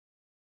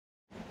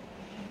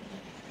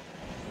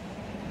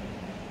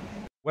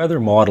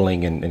Weather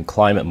modeling and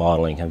climate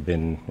modeling have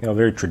been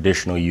very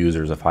traditional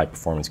users of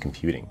high-performance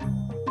computing.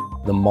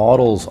 The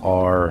models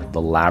are the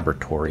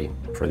laboratory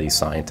for these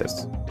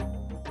scientists.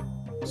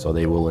 So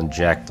they will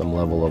inject some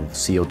level of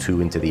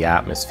CO2 into the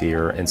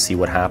atmosphere and see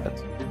what happens.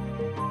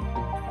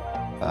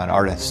 An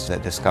artist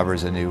that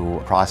discovers a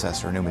new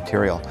process or a new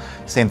material,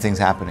 same thing's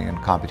happening in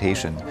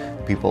computation.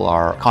 People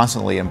are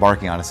constantly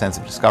embarking on a sense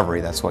of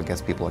discovery. That's what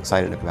gets people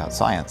excited about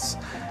science.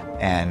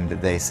 And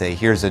they say,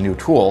 here's a new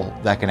tool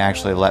that can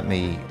actually let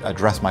me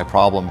address my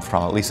problem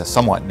from at least a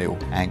somewhat new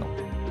angle.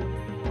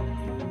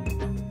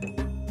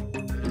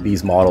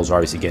 These models are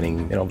obviously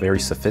getting very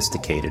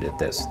sophisticated at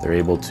this. They're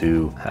able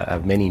to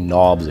have many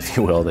knobs, if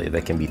you will,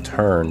 that can be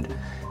turned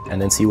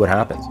and then see what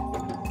happens.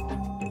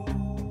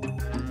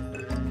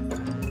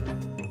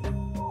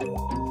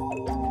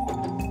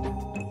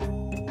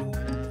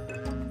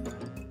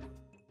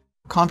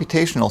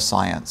 Computational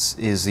science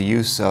is the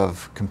use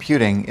of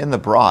computing in the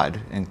broad,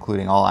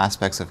 including all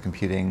aspects of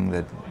computing,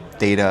 the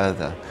data,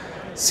 the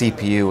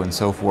CPU, and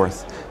so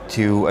forth,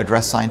 to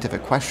address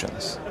scientific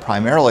questions.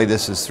 Primarily,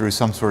 this is through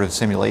some sort of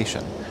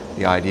simulation.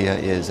 The idea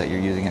is that you're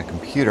using a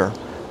computer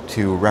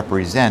to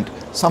represent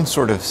some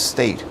sort of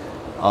state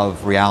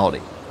of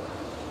reality.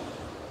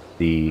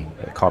 The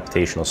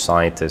computational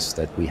scientists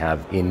that we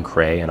have in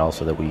Cray and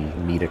also that we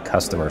meet at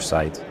customer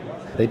sites,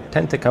 they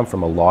tend to come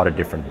from a lot of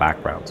different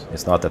backgrounds.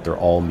 It's not that they're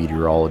all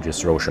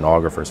meteorologists or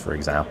oceanographers, for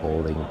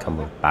example. They can come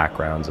with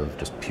backgrounds of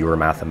just pure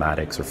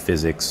mathematics or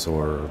physics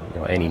or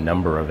any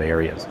number of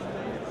areas.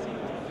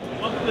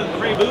 Welcome to the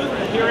Cray booth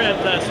here at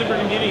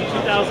Supercomputing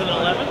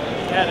 2011.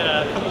 We had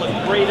a couple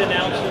of great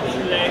announcements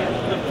today.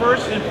 The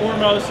first and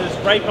foremost is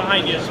right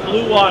behind you, is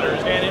Blue Waters,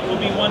 and it will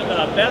be one of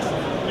the best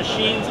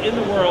machines in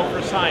the world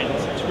for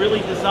science. It's really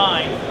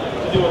designed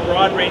to do a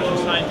broad range of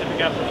scientific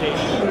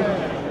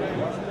applications.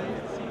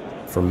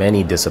 For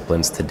many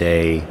disciplines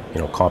today,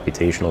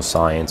 computational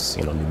science,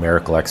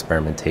 numerical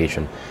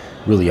experimentation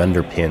really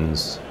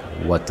underpins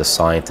what the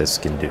scientists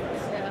can do.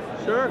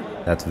 Sure.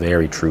 That's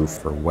very true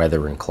for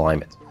weather and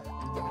climate.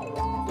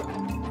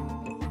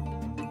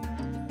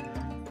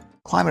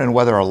 Climate and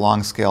weather are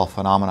long-scale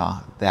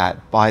phenomena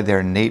that, by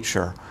their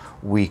nature,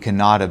 we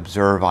cannot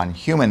observe on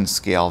human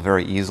scale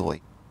very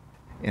easily.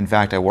 In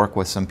fact, I work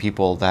with some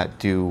people that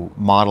do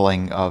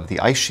modeling of the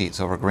ice sheets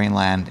over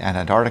Greenland and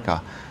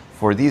Antarctica.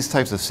 For these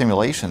types of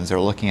simulations,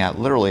 they're looking at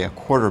literally a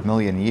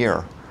 250,000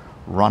 year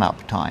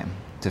run-up time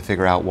to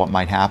figure out what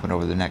might happen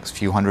over the next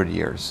few hundred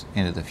years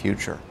into the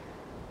future.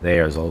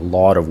 There's a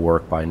lot of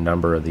work by a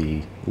number of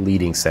the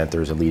leading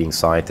centers and leading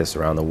scientists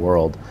around the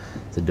world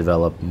to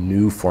develop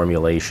new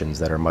formulations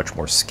that are much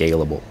more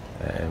scalable.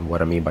 And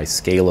what I mean by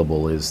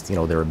scalable is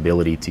their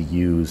ability to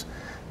use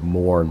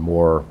more and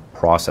more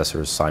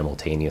processors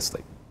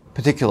simultaneously.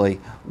 Particularly,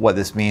 what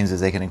this means is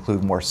they can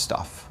include more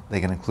stuff. They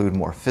can include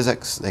more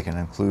physics, they can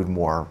include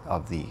more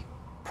of the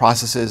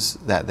processes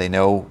that they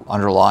know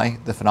underlie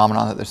the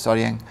phenomenon that they're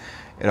studying.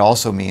 It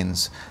also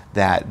means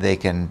that they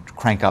can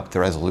crank up the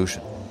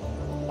resolution.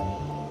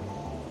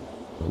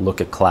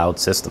 Look at cloud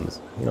systems.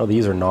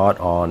 These are not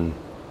on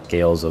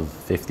scales of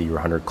 50 or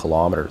 100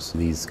 kilometers.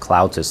 These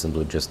cloud systems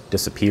would just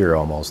disappear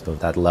almost at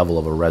that level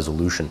of a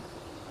resolution.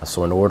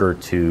 So in order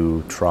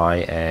to try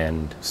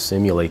and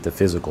simulate the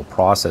physical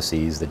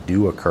processes that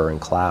do occur in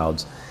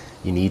clouds,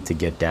 you need to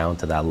get down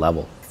to that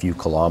level, a few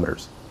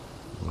kilometers.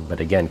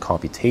 But again,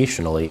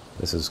 computationally,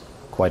 this is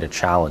quite a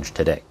challenge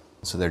today.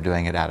 So they're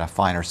doing it at a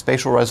finer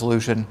spatial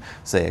resolution,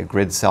 say a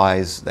grid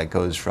size that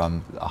goes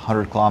from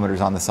 100 kilometers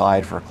on the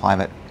side for a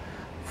climate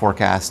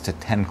forecast to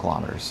 10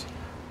 kilometers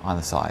on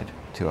the side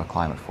to a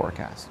climate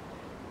forecast.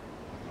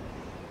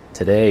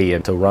 Today,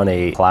 to run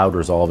a cloud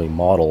resolving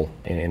model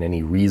in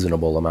any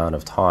reasonable amount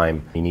of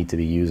time, you need to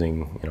be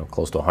using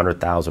close to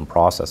 100,000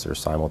 processors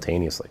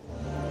simultaneously.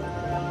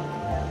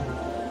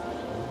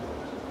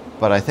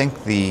 But I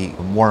think the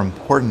more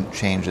important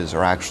changes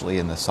are actually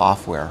in the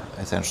software,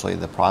 essentially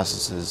the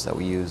processes that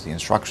we use, the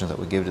instructions that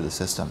we give to the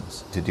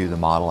systems to do the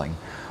modeling.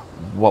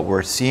 What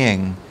we're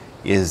seeing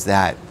is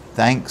that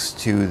thanks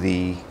to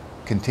the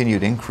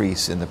continued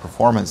increase in the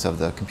performance of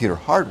the computer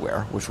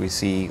hardware, which we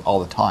see all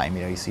the time.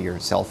 You see your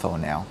cell phone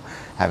now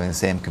having the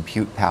same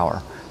compute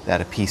power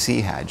that a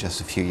PC had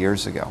just a few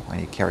years ago,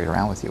 and you carry it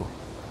around with you.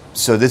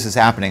 So this is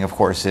happening, of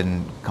course,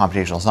 in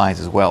computational science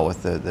as well,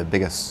 with the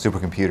biggest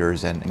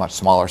supercomputers and much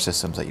smaller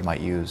systems that you might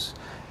use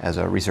as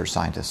a research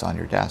scientist on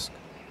your desk.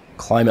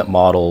 Climate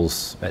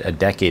models a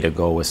decade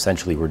ago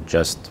essentially were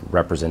just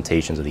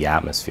representations of the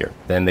atmosphere.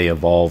 Then they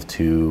evolved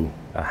to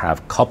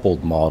have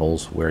coupled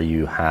models where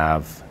you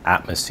have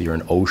atmosphere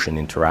and ocean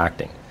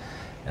interacting.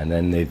 And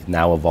then they've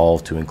now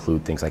evolved to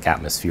include things like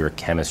atmospheric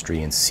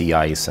chemistry and sea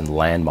ice and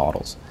land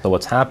models. So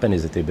what's happened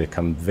is that they've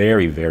become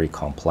very, very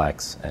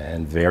complex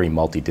and very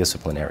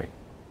multidisciplinary.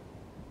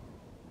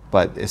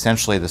 But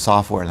essentially the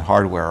software and the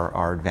hardware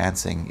are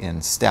advancing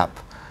in step.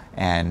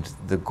 And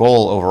the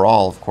goal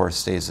overall, of course,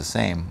 stays the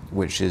same,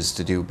 which is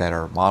to do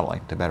better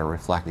modeling, to better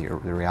reflect the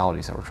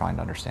realities that we're trying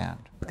to understand.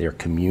 They're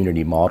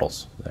community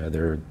models.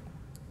 They're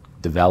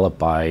developed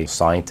by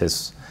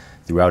scientists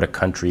throughout a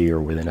country or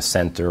within a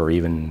center or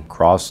even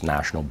across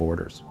national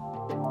borders.